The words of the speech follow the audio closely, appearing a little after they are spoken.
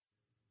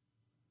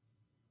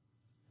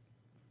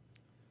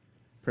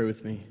Pray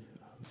with me.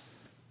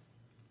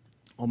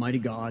 Almighty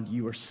God,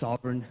 you are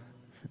sovereign.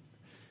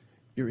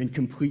 You're in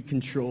complete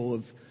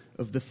control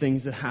of the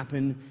things that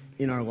happen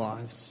in our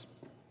lives.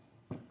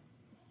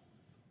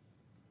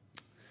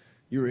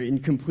 You're in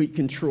complete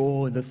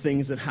control of the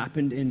things that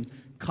happened in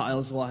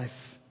Kyle's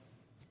life,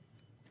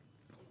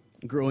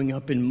 growing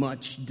up in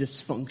much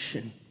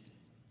dysfunction.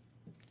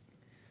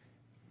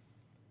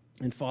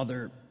 And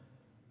Father,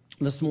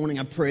 this morning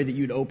I pray that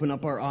you'd open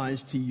up our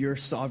eyes to your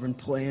sovereign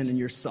plan and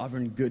your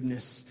sovereign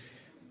goodness.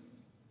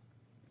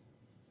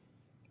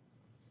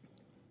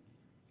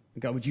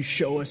 God, would you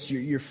show us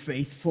your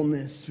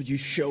faithfulness? Would you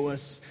show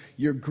us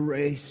your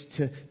grace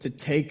to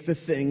take the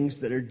things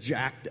that are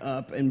jacked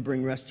up and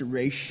bring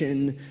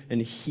restoration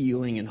and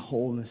healing and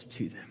wholeness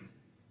to them?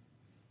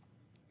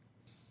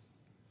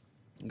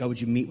 God,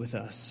 would you meet with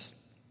us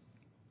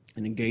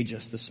and engage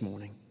us this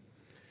morning?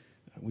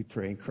 We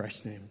pray in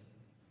Christ's name.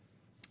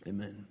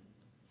 Amen.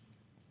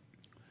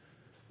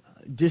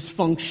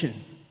 Dysfunction.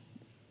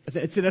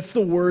 That's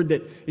the word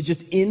that is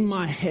just in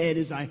my head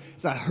as I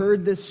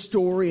heard this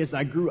story, as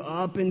I grew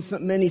up in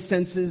many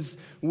senses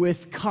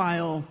with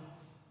Kyle.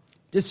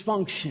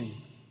 Dysfunction.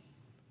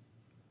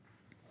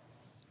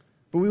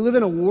 But we live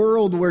in a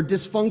world where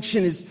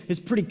dysfunction is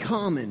pretty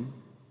common,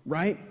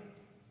 right?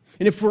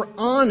 And if we're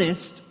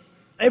honest,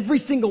 every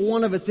single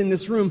one of us in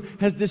this room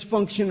has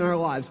dysfunction in our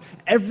lives.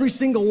 Every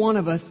single one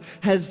of us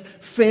has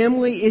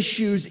family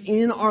issues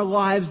in our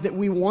lives that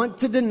we want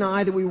to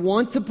deny, that we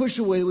want to push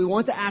away, that we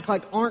want to act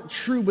like aren't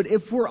true. But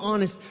if we're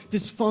honest,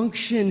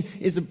 dysfunction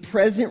is a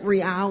present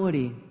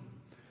reality.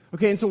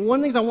 Okay, and so one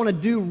of the things I want to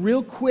do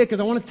real quick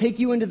is I want to take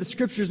you into the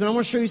scriptures and I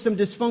want to show you some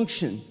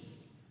dysfunction.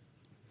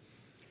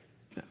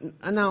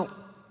 Now,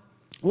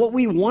 what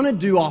we want to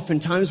do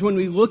oftentimes when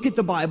we look at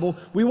the Bible,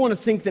 we want to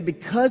think that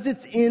because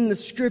it's in the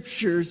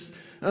scriptures,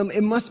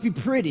 it must be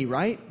pretty,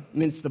 right? I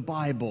mean, it's the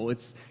Bible,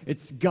 it's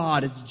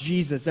God, it's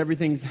Jesus,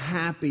 everything's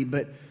happy.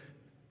 But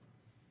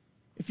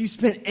if you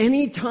spent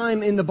any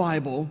time in the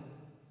Bible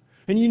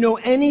and you know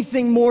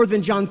anything more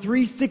than John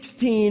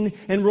 3:16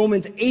 and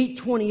Romans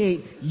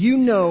 8:28, you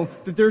know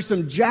that there's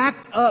some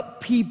jacked up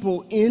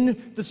people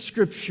in the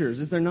scriptures,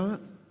 is there not?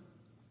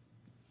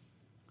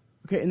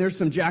 Okay, and there's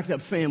some jacked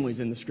up families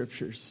in the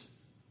scriptures.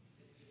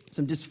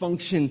 Some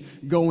dysfunction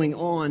going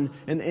on.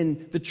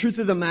 And the truth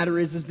of the matter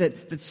is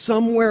that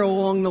somewhere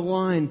along the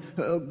line,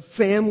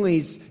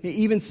 families,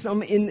 even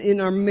some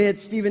in our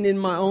midst, even in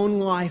my own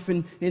life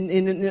and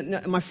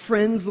in my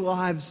friends'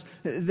 lives,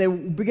 they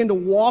begin to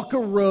walk a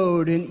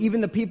road, and even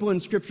the people in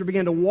Scripture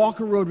began to walk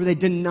a road where they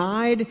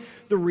denied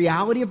the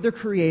reality of their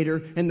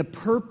Creator and the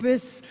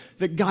purpose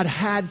that God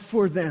had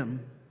for them.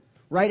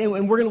 Right? And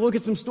we're going to look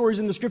at some stories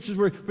in the scriptures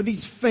where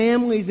these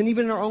families and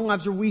even in our own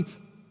lives where we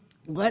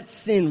let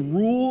sin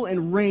rule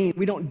and reign.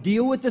 We don't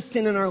deal with the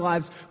sin in our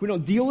lives. We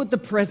don't deal with the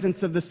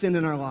presence of the sin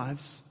in our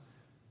lives.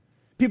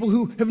 People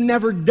who have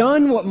never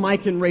done what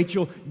Mike and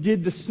Rachel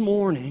did this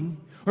morning,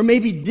 or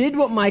maybe did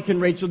what Mike and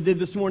Rachel did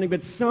this morning,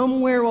 but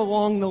somewhere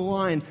along the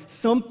line,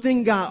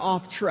 something got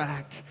off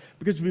track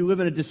because we live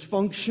in a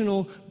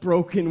dysfunctional,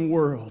 broken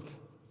world.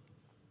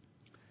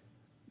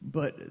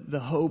 But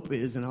the hope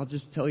is, and I'll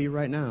just tell you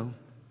right now,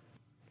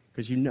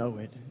 because you know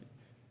it,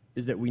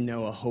 is that we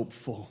know a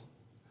hopeful,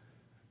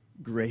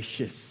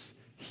 gracious,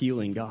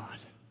 healing God.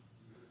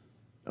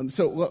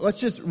 So let's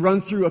just run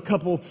through a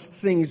couple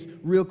things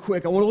real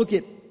quick. I want to look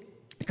at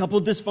a couple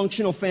of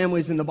dysfunctional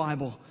families in the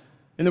Bible.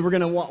 And then we're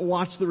going to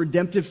watch the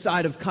redemptive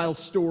side of Kyle's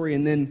story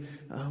and then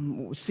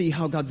see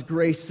how God's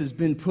grace has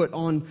been put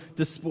on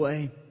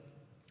display.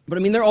 But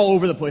I mean, they're all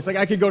over the place. Like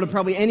I could go to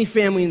probably any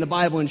family in the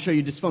Bible and show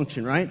you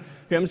dysfunction, right?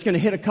 Okay, I'm just going to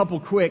hit a couple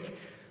quick.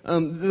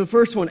 The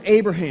first one,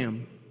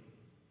 Abraham.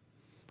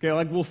 Okay,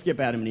 like we'll skip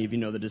Adam and Eve. You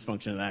know the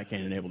dysfunction of that.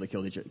 Cain and Abel, they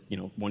killed each other. You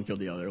know, one killed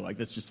the other. Like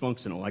that's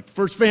dysfunctional. Like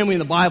first family in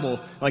the Bible.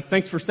 Like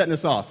thanks for setting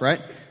us off,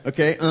 right?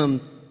 Okay.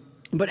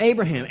 But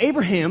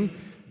Abraham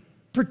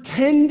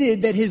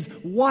pretended that his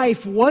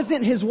wife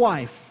wasn't his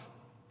wife.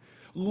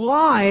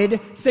 Lied,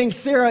 saying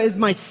Sarah is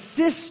my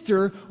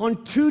sister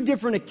on 2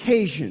 different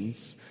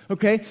occasions.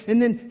 Okay,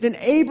 and then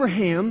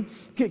Abraham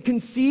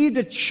conceived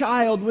a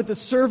child with a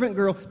servant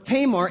girl,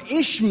 Tamar,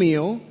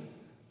 Ishmael.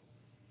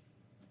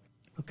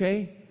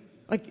 Okay,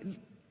 like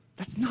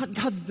that's not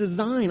God's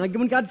design. Like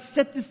when God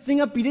set this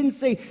thing up, He didn't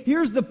say,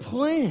 "Here's the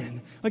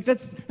plan." Like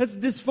that's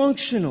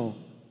dysfunctional.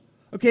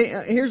 Okay,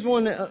 here's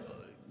one.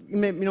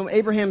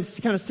 Abraham's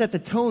kind of set the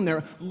tone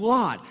there.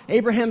 Lot,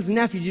 Abraham's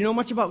nephew. Do you know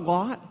much about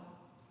Lot?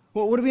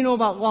 Well, what do we know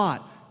about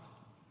Lot?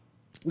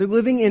 They're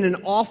living in an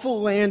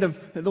awful land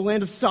the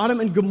land of Sodom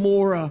and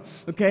Gomorrah,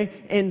 okay?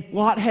 And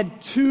Lot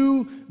had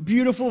 2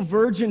 beautiful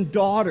virgin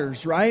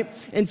daughters, right?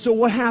 And so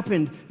what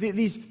happened?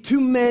 These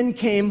 2 men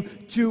came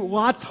to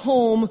Lot's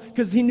home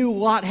because he knew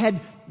Lot had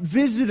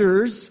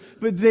visitors,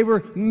 but they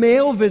were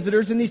male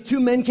visitors, and these 2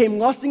 men came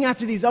lusting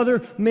after these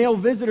other male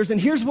visitors. And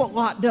here's what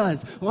Lot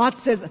does. Lot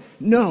says,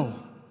 "No,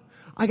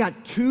 I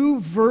got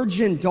 2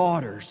 virgin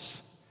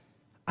daughters.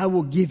 I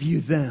will give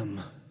you them."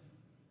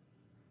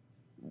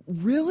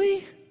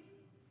 Really?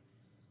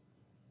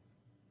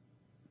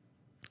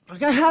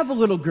 Like, I have a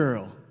little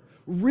girl.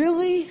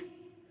 Really?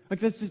 Like,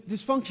 that's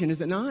dysfunction, is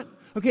it not?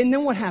 Okay, and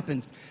then what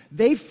happens?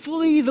 They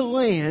flee the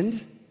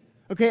land,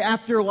 okay,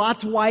 after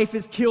Lot's wife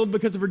is killed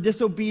because of her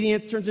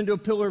disobedience, turns into a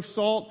pillar of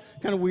salt.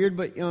 Kind of weird,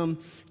 but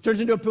turns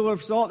into a pillar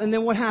of salt. And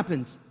then what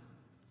happens?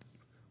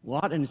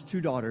 Lot and his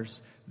 2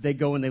 daughters, they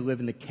go and they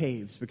live in the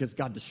caves because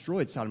God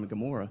destroyed Sodom and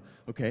Gomorrah,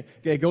 okay?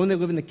 They go and they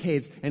live in the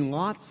caves, and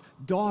Lot's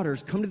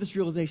daughters come to this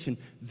realization,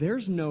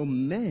 there's no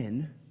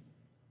men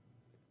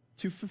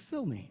to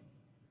fulfill me.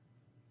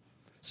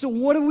 So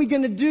what are we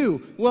going to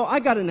do? Well, I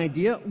got an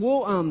idea.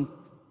 We'll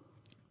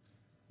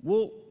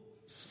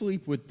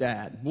sleep with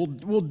Dad.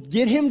 We'll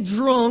get him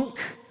drunk,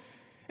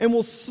 and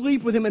we'll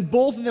sleep with him. And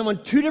both of them,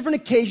 on 2 different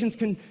occasions,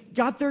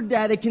 got their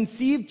dad. They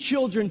conceived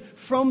children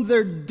from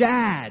their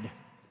dad.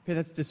 Okay,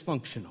 that's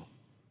dysfunctional.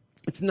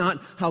 It's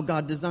not how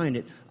God designed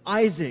it.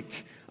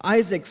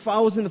 Isaac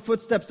follows in the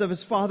footsteps of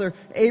his father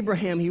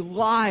Abraham. He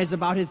lies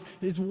about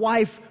his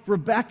wife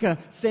Rebekah,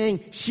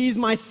 saying, she's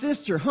my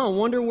sister.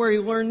 Wonder where he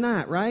learned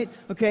that, right?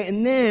 Okay,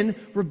 and then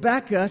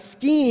Rebekah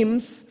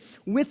schemes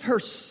with her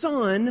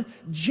son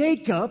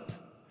Jacob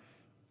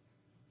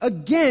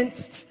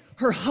against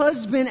her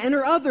husband and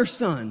her other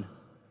son.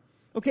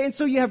 Okay, and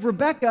so you have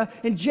Rebekah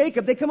and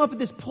Jacob. They come up with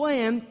this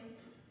plan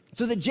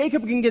so that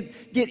Jacob can get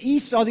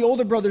Esau, the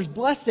older brother's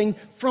blessing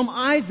from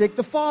Isaac,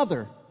 the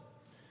father.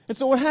 And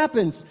so what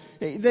happens?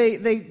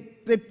 They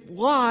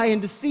lie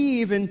and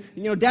deceive, and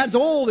Dad's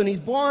old and he's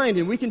blind,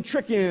 and we can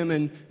trick him,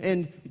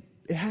 and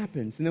it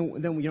happens. And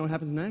then you know what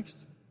happens next?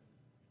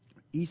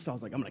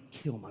 Esau's like, I'm going to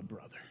kill my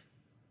brother.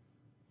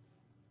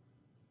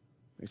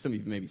 Some of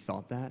you maybe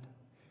thought that.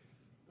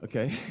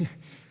 Okay?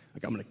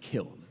 Like, I'm going to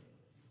kill him.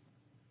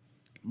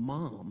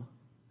 Mom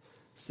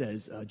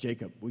says,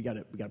 Jacob, we got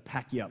to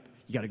pack you up.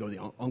 You got to go to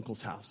the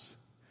uncle's house.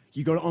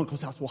 You go to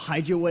uncle's house. We'll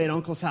hide you away at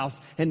uncle's house.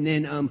 And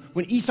then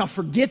when Esau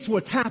forgets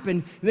what's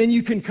happened, then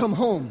you can come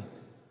home.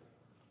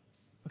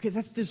 Okay,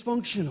 that's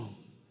dysfunctional.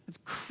 That's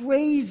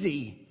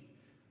crazy.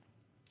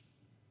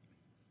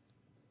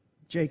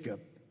 Jacob.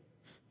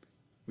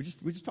 We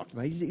just talked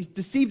about it. He's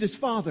deceived his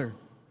father.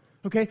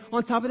 Okay,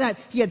 on top of that,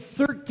 he had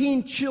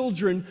 13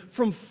 children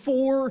from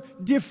 4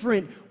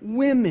 different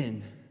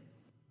women.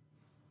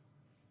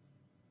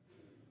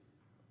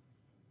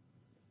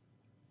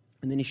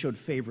 And then he showed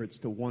favorites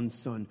to one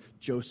son,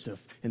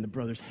 Joseph, and the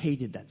brothers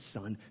hated that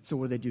son. So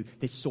what did they do?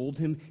 They sold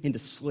him into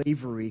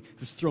slavery. He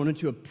was thrown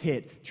into a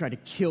pit, tried to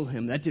kill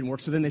him. That didn't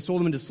work. So then they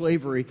sold him into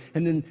slavery,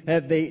 and then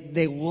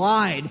they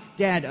lied.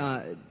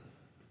 Dad,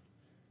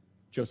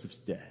 Joseph's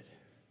dead.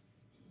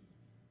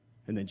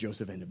 And then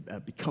Joseph ended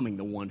up becoming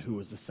the one who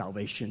was the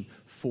salvation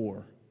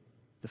for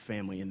the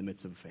family in the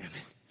midst of a famine.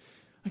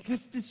 Like,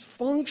 that's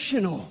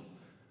dysfunctional.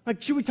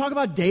 Like, should we talk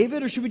about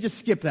David, or should we just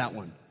skip that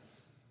one?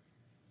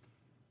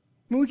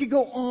 I mean, we could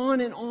go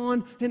on and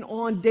on and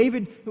on.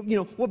 David,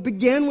 what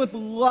began with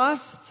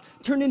lust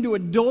turned into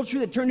adultery,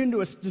 that turned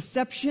into a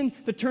deception,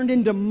 that turned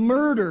into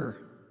murder.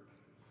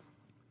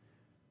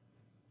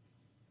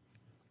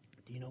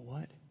 Do you know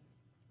what?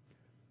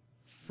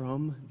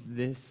 From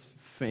this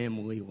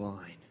family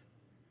line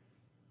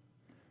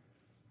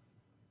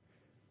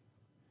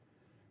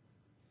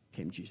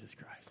came Jesus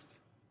Christ.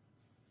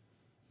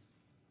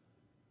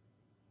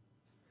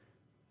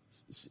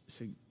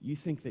 So you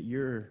think that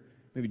you're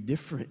maybe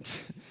different.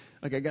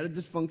 Like, I got a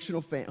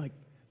dysfunctional family. Like,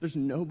 there's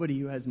nobody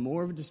who has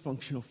more of a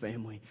dysfunctional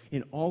family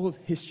in all of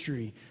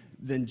history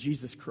than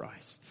Jesus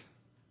Christ.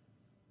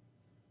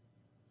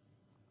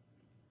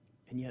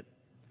 And yet,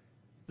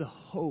 the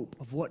hope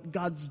of what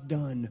God's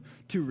done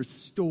to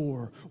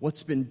restore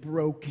what's been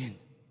broken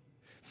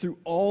through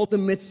all the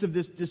midst of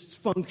this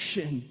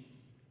dysfunction.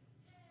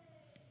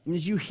 And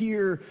as you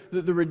hear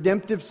the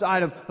redemptive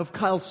side of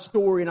Kyle's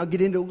story, and I'll get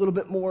into a little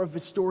bit more of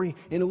his story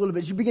in a little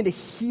bit, as you begin to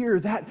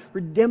hear that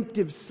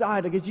redemptive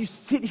side, like as you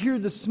sit here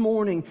this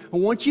morning, I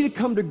want you to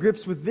come to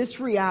grips with this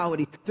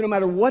reality, that no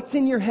matter what's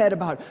in your head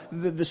about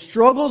the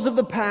struggles of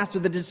the past or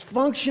the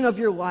dysfunction of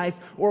your life,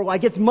 or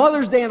like it's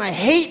Mother's Day and I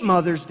hate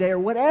Mother's Day or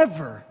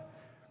whatever,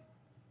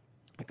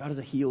 God is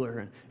a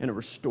healer and a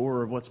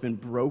restorer of what's been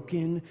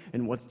broken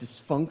and what's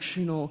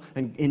dysfunctional,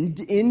 and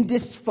in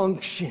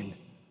dysfunction,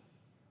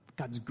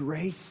 God's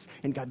grace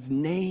and God's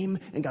name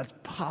and God's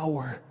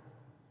power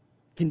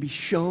can be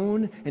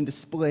shown and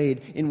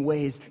displayed in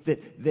ways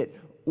that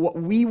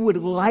what we would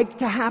like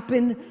to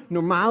happen,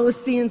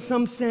 normalcy in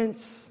some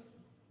sense,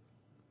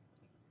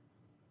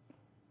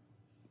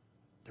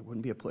 there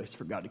wouldn't be a place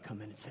for God to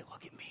come in and say,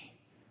 look at me,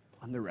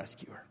 I'm the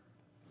rescuer.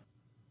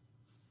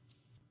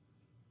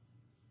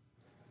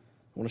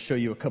 I want to show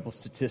you a couple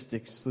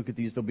statistics. Look at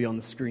these, they'll be on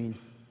the screen.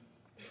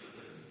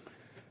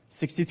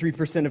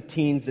 63% of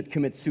teens that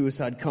commit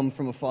suicide come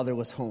from a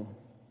fatherless home.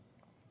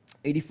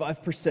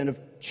 85% of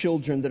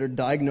children that are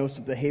diagnosed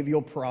with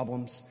behavioral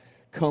problems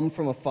come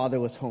from a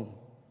fatherless home.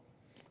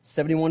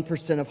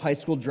 71% of high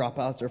school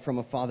dropouts are from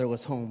a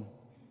fatherless home.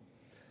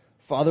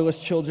 Fatherless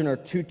children are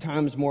 2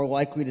 times more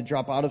likely to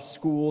drop out of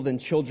school than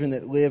children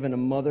that live in a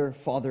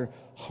mother-father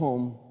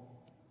home.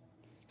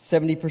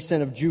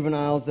 70% of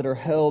juveniles that are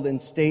held in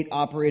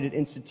state-operated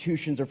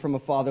institutions are from a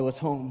fatherless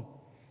home.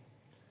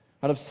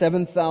 Out of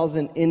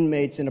 7,000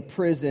 inmates in a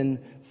prison,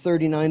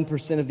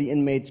 39% of the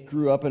inmates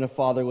grew up in a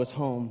fatherless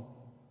home.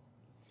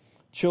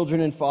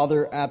 Children in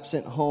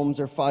father-absent homes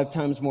are 5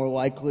 times more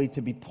likely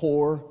to be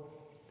poor.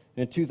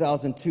 In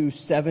 2002,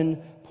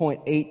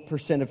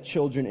 7.8% of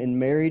children in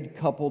married,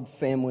 coupled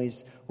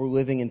families were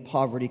living in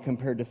poverty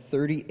compared to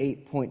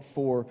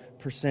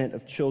 38.4%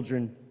 of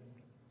children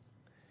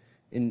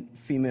in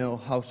female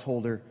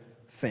householder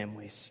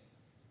families.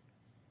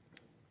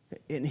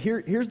 And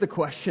here's the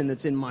question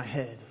that's in my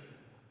head.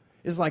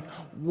 Is like,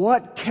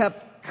 what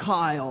kept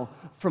Kyle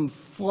from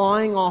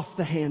flying off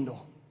the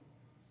handle?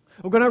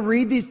 When I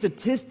read these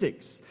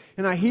statistics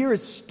and I hear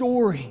his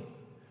story,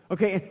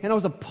 okay, and I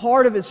was a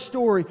part of his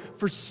story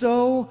for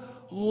so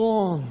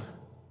long.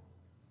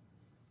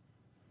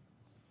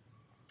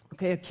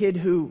 Okay, a kid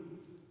who,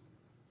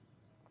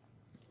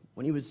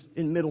 when he was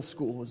in middle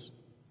school, was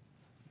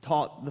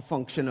taught the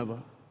function of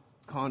a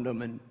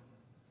condom and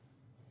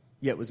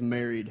yet was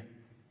married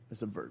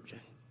as a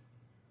virgin.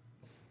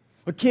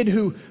 A kid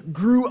who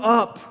grew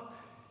up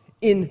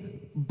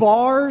in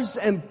bars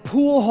and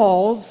pool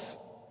halls.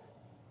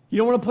 You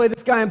don't want to play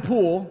this guy in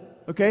pool,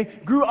 okay?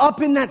 Grew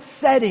up in that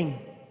setting.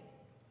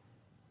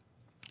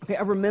 Okay,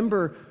 I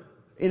remember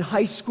in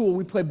high school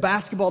we played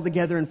basketball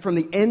together, and from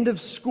the end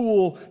of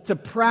school to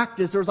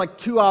practice, there was like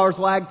 2 hours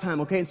lag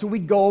time, okay? And so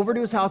we'd go over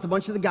to his house, a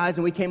bunch of the guys,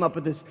 and we came up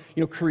with this,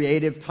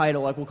 creative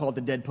title, like we'll call it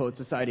the Dead Poet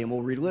Society, and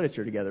we'll read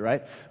literature together,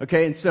 right?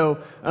 Okay, and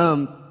so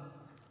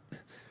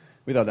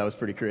we thought that was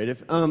pretty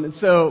creative. And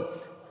so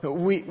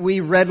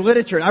we read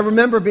literature. And I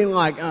remember being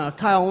like, Kyle,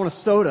 I want a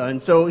soda.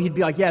 And so he'd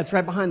be like, yeah, it's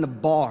right behind the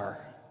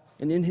bar.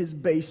 And in his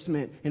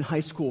basement in high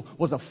school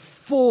was a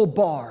full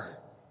bar.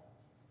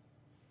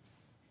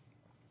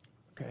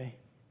 Okay?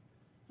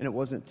 And it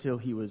wasn't until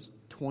he was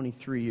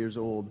 23 years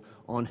old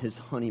on his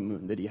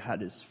honeymoon that he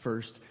had his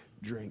first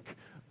drink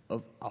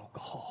of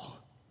alcohol.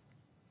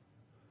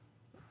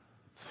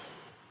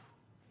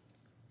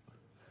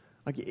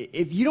 Like,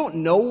 if you don't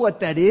know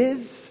what that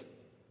is,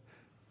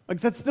 like,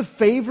 that's the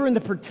favor and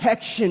the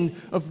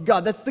protection of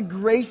God. That's the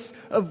grace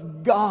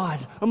of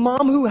God. A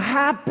mom who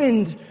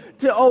happened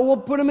to, we'll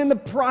put him in the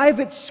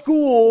private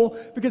school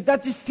because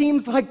that just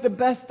seems like the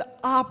best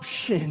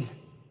option.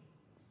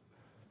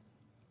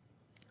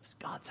 It was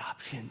God's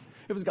option.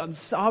 It was God's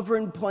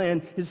sovereign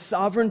plan, His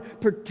sovereign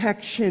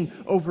protection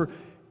over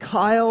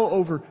Kyle,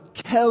 over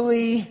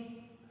Kelly,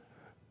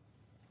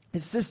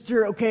 his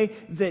sister, okay,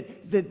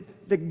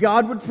 that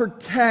God would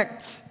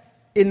protect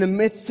in the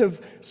midst of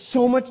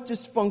so much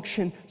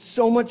dysfunction,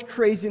 so much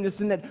craziness,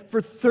 and that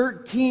for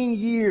 13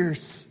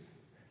 years,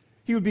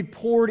 he would be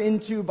poured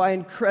into by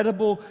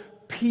incredible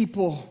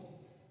people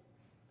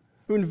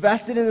who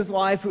invested in his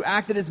life, who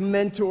acted as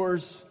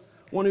mentors.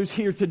 One who's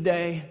here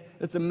today,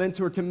 that's a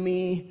mentor to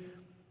me,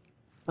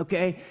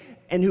 okay?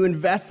 And who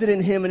invested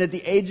in him, and at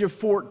the age of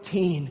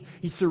 14,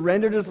 he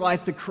surrendered his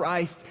life to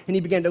Christ, and he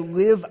began to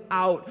live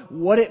out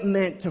what it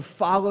meant to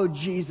follow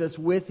Jesus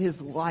with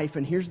his life.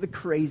 And here's the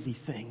crazy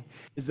thing,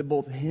 is that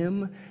both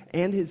him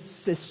and his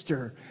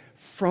sister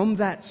from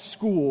that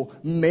school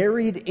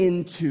married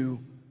into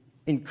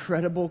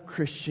incredible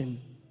Christian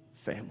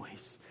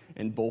families,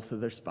 and both of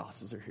their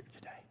spouses are here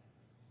today.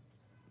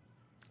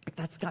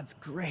 That's God's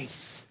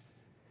grace.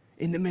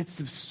 In the midst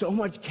of so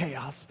much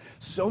chaos,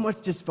 so much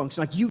dysfunction.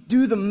 Like, you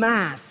do the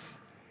math.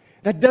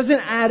 That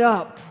doesn't add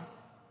up.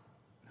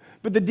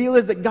 But the deal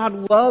is that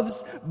God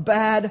loves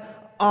bad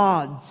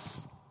odds.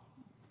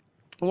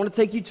 I want to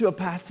take you to a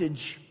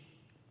passage.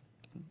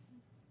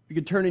 You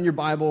can turn in your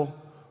Bible,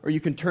 or you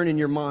can turn in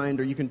your mind,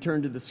 or you can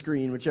turn to the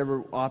screen,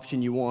 whichever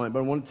option you want. But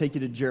I want to take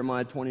you to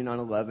Jeremiah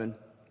 29:11.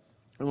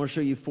 I want to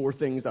show you 4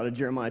 things out of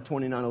Jeremiah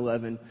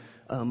 29:11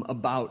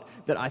 about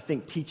that I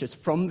think teach us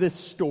from this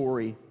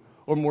story.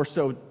 Or more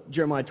so,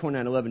 Jeremiah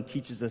 29:11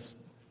 teaches us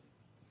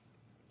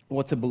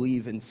what to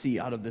believe and see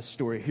out of this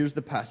story. Here's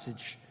the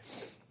passage.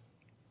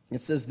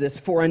 It says this,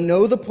 "For I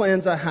know the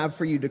plans I have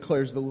for you,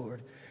 declares the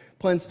Lord.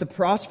 Plans to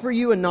prosper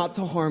you and not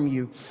to harm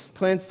you.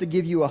 Plans to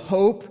give you a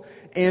hope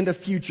and a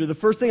future." The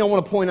first thing I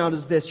want to point out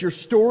is this. Your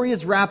story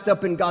is wrapped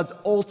up in God's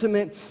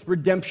ultimate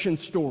redemption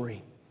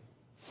story.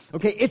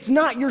 Okay, it's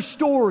not your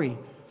story.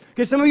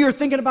 Okay, some of you are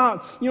thinking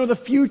about, the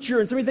future,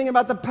 and some of you are thinking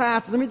about the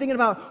past, and some of you are thinking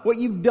about what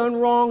you've done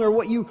wrong or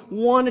what you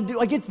want to do.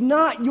 Like, it's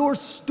not your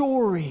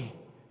story.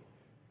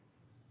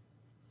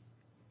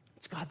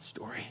 It's God's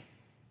story.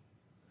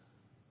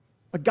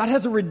 Like, God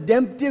has a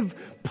redemptive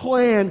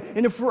plan,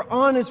 and if we're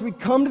honest, we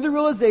come to the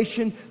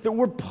realization that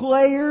we're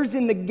players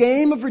in the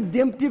game of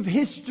redemptive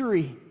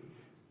history.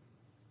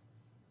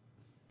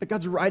 That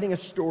God's writing a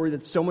story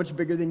that's so much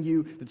bigger than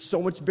you, that's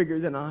so much bigger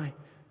than I,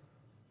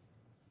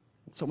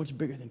 that's so much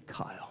bigger than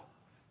Kyle.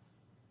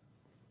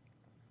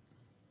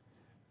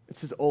 It's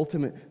his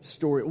ultimate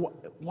story.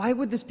 Why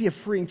would this be a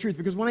freeing truth?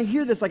 Because when I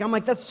hear this, I'm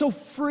like, that's so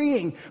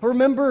freeing. I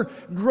remember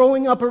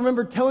growing up, I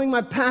remember telling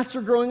my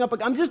pastor growing up,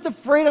 I'm just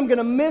afraid I'm going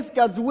to miss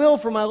God's will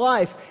for my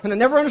life. And I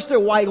never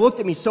understood why he looked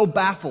at me so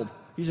baffled.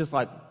 He's just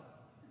like,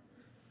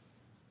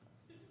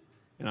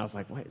 And I was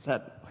like, wait, is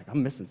that, like,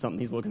 I'm missing something.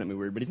 He's looking at me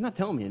weird, but he's not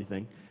telling me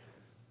anything.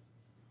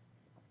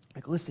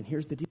 Like, listen,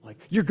 here's the deal. Like,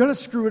 you're going to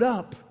screw it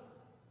up.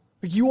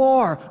 Like, you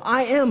are.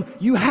 I am.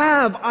 You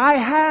have. I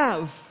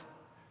have.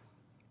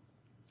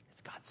 It's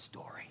God's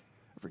story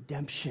of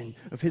redemption,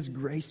 of His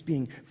grace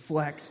being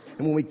flexed.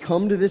 And when we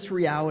come to this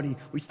reality,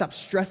 we stop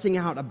stressing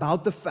out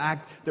about the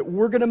fact that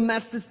we're going to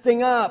mess this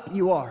thing up.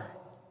 You are.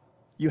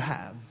 You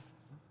have.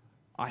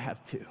 I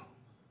have too.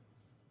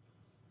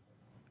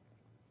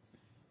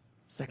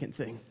 Second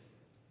thing,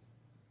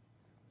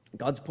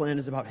 God's plan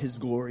is about His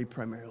glory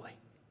primarily.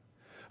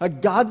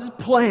 God's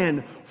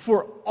plan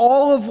for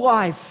all of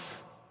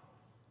life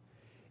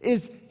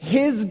is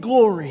His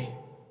glory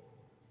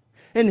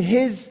and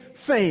His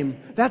fame.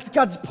 That's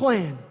God's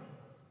plan.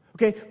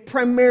 Okay,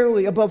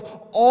 primarily above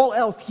all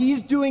else,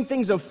 He's doing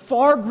things of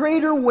far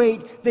greater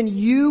weight than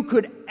you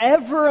could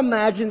ever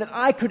imagine, that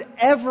I could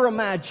ever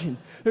imagine.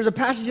 There's a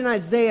passage in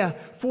Isaiah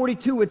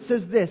 42, it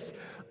says this,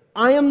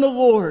 I am the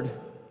Lord,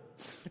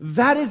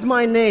 that is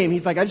my name.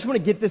 He's like, I just want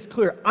to get this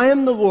clear. I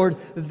am the Lord,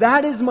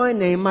 that is my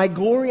name. My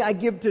glory I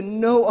give to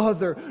no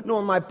other,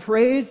 nor my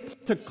praise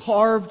to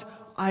carved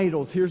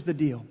idols. Here's the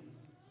deal.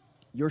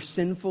 Your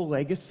sinful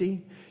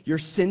legacy, your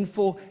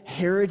sinful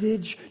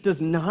heritage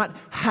does not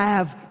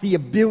have the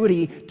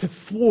ability to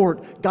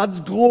thwart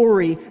God's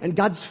glory and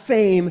God's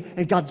fame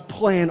and God's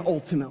plan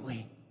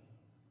ultimately.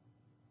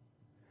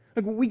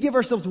 Like, we give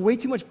ourselves way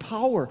too much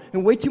power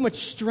and way too much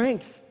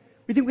strength.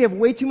 We think we have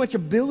way too much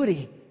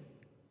ability.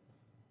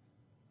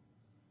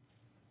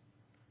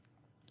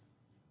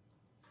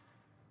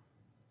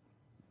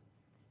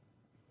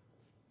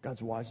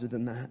 God's wiser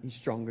than that. He's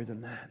stronger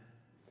than that.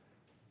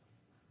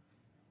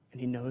 And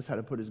He knows how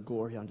to put His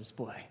glory on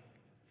display.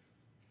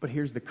 But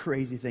here's the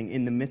crazy thing.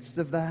 In the midst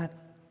of that,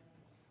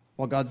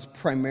 while God's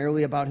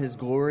primarily about His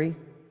glory,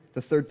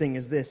 the third thing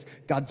is this.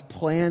 God's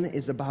plan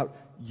is about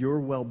your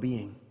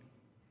well-being,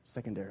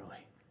 secondarily.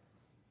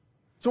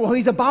 So while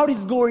He's about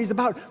His glory, He's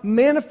about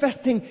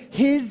manifesting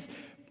His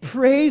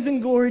praise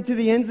and glory to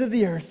the ends of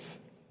the earth,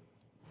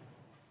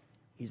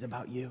 He's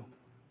about you.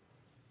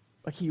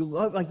 Like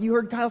you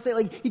heard Kyle say,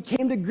 like he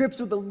came to grips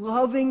with the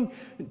loving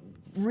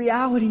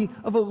reality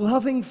of a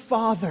loving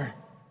Father.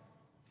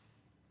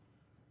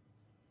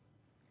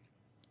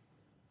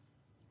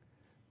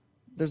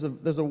 There's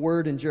a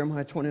word in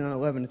Jeremiah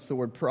 29:11. It's the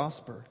word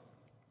prosper.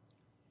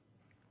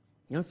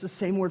 You know, it's the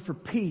same word for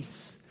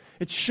peace.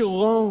 It's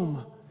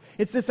shalom.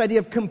 It's this idea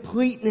of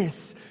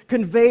completeness,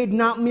 conveyed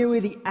not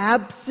merely the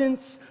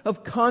absence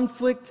of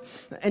conflict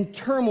and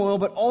turmoil,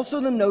 but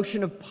also the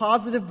notion of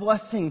positive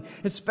blessing,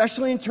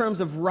 especially in terms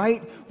of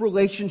right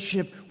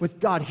relationship with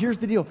God. Here's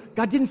the deal.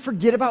 God didn't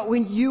forget about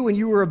you when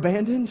you were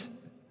abandoned.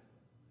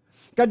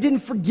 God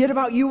didn't forget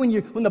about you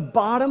when the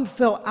bottom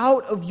fell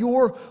out of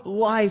your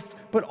life,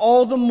 but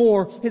all the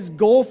more, His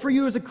goal for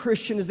you as a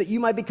Christian is that you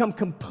might become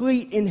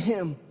complete in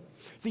Him.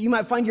 That you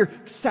might find your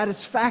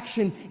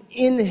satisfaction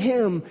in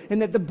Him,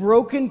 and that the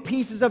broken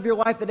pieces of your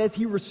life, that as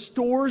He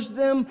restores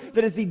them,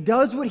 that as He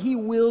does what He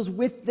wills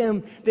with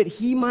them, that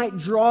He might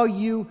draw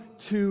you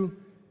to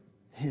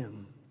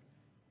Him.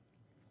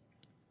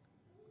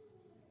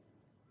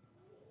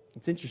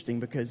 It's interesting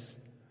because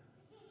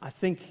I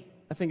think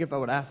if I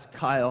would ask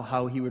Kyle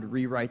how he would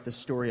rewrite the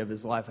story of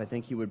his life, I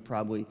think he would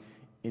probably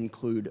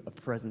include a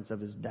presence of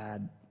his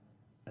dad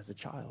as a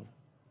child.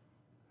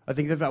 I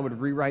think that if I would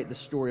rewrite the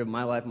story of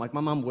my life, like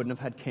my mom wouldn't have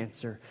had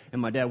cancer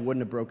and my dad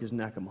wouldn't have broke his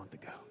neck a month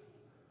ago.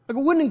 Like,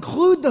 I wouldn't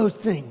include those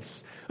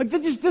things. Like,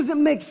 that just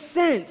doesn't make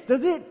sense,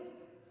 does it?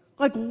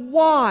 Like,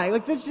 why?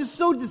 Like, that's just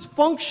so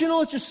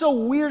dysfunctional. It's just so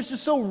weird. It's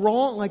just so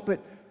wrong. But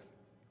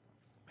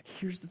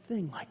here's the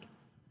thing. Like,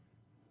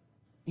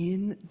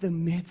 in the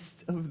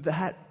midst of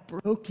that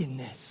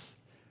brokenness,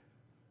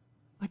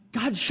 like,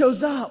 God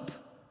shows up.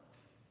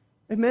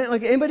 Amen?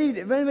 Like, anybody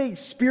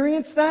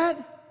experience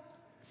that?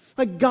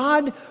 Like,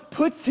 God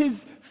puts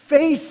His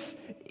face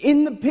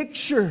in the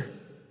picture.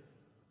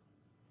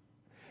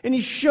 And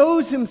He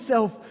shows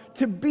Himself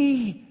to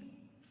be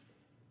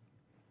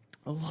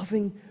a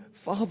loving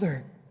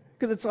Father.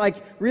 Because it's like,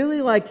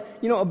 really like,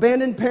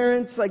 abandoned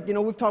parents, like,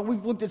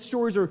 we've looked at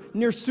stories or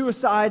near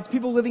suicides,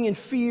 people living in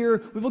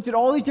fear. We've looked at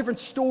all these different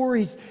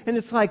stories. And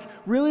it's like,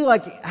 really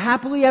like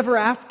happily ever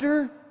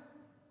after.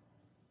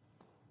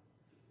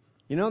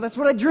 That's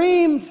what I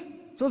dreamed.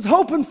 That's what I was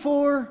hoping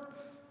for.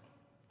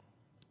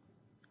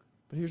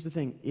 But here's the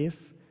thing, if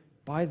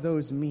by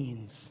those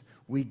means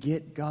we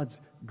get God's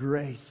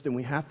grace, then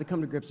we have to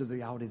come to grips with the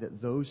reality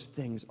that those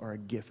things are a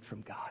gift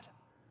from God.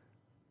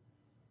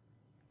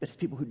 That it's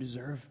people who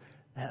deserve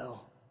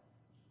hell.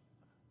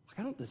 Like,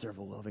 I don't deserve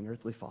a loving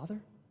earthly father.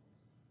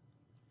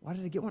 Why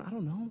did I get one? I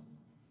don't know.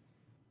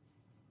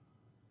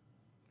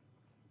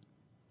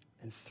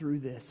 And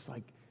through this,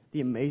 like,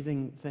 the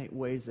amazing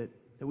ways that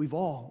we've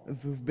all,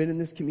 if we've been in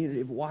this community,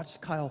 have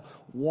watched Kyle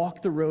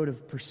walk the road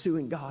of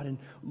pursuing God and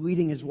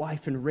leading his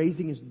wife and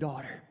raising his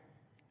daughter,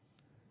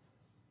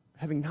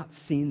 having not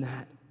seen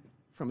that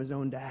from his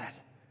own dad,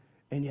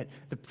 and yet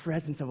the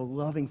presence of a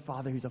loving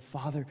Father who's a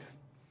father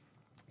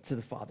to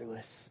the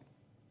fatherless.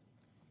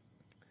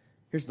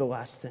 Here's the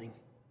last thing.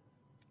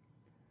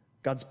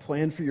 God's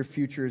plan for your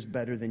future is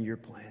better than your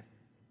plan.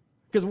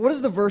 Because what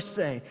does the verse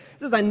say?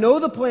 It says, I know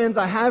the plans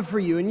I have for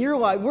you. And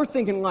we're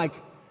thinking like,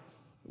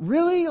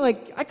 really?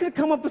 Like, I could have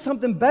come up with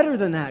something better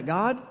than that,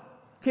 God.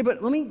 Okay,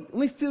 but let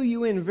me fill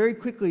you in very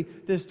quickly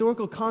the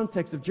historical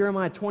context of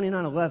Jeremiah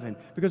 29:11,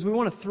 because we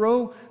want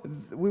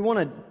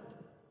to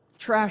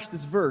trash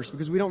this verse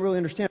because we don't really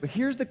understand. But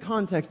here's the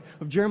context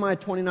of Jeremiah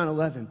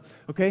 29:11.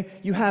 Okay,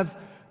 you have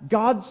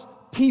God's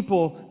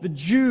people, the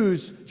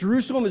Jews.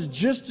 Jerusalem is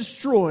just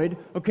destroyed.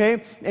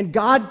 Okay, and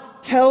God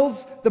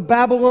tells the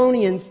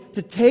Babylonians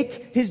to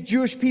take his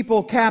Jewish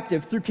people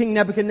captive through King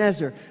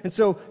Nebuchadnezzar. And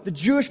so the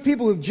Jewish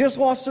people who've just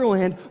lost their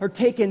land are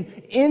taken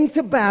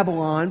into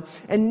Babylon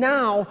and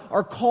now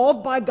are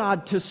called by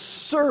God to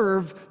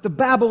serve the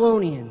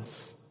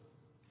Babylonians.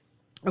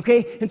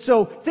 Okay, and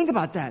so think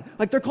about that.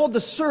 Like, they're called to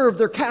serve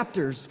their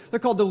captors. They're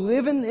called to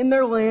live in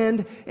their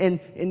land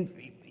and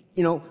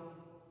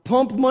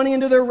pump money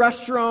into their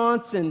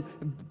restaurants and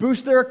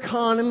boost their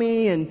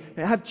economy and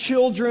have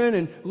children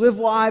and live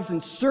lives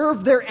and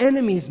serve their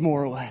enemies,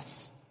 more or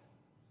less,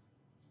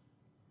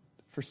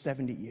 for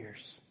 70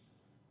 years.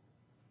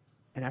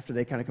 And after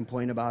they kind of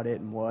complain about it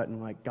and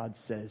like God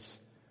says,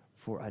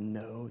 for I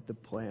know the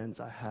plans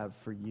I have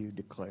for you,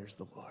 declares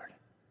the Lord.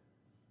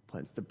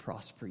 Plans to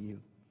prosper you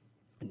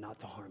and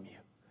not to harm you.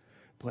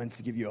 Plans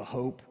to give you a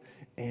hope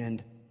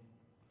and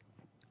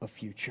a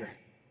future.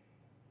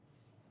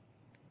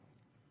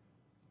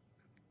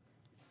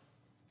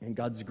 And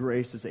God's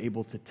grace is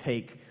able to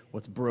take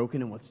what's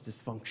broken and what's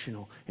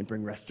dysfunctional and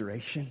bring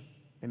restoration.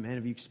 Amen.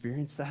 Have you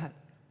experienced that?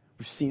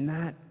 We've seen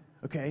that.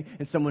 Okay.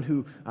 And someone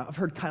who, I've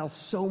heard Kyle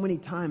so many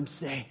times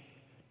say,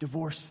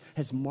 divorce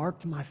has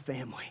marked my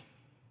family.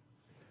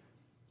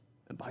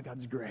 And by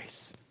God's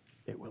grace,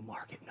 it will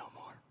mark it no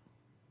more.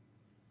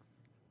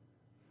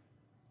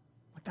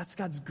 Like, that's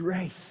God's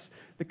grace.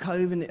 The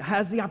covenant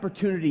has the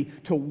opportunity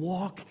to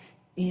walk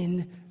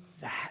in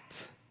that.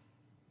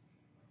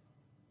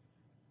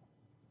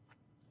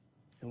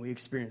 And we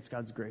experience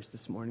God's grace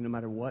this morning, no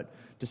matter what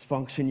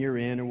dysfunction you're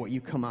in or what you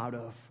come out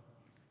of.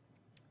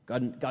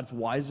 God's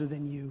wiser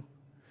than you,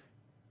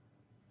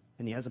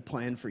 and he has a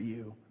plan for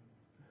you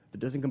that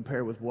doesn't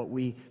compare with what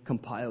we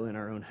compile in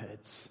our own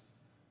heads.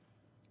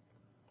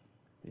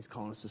 He's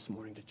calling us this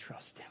morning to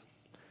trust him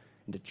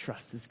and to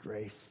trust his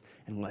grace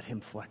and let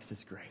him flex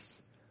his grace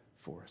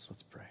for us.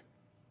 Let's pray.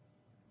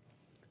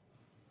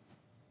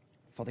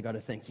 Father God, I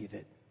thank you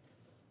that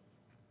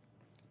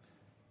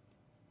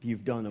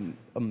you've done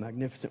a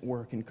magnificent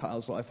work in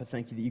Kyle's life. I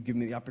thank you that you give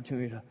me the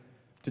opportunity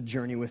to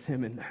journey with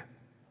him in that.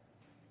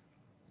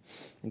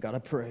 And God, I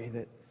pray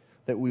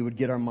that we would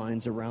get our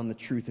minds around the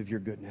truth of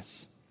your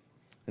goodness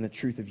and the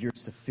truth of your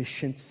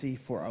sufficiency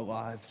for our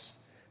lives.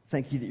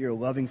 Thank you that you're a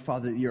loving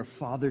Father, that you're a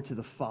father to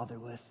the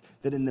fatherless,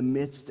 that in the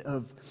midst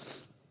of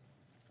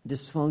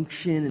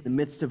dysfunction, in the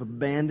midst of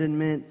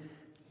abandonment,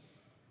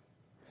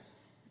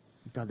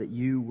 God, that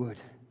you would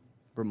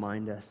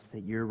remind us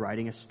that you're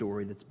writing a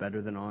story that's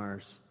better than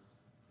ours,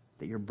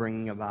 that you're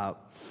bringing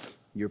about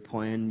your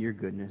plan, your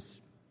goodness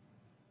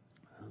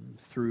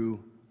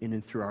in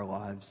and through our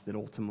lives, that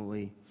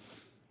ultimately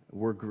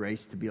we're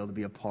graced to be able to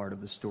be a part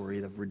of the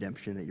story of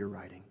redemption that you're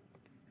writing.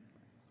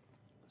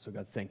 So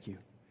God, thank you.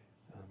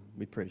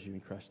 We praise you in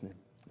Christ's name.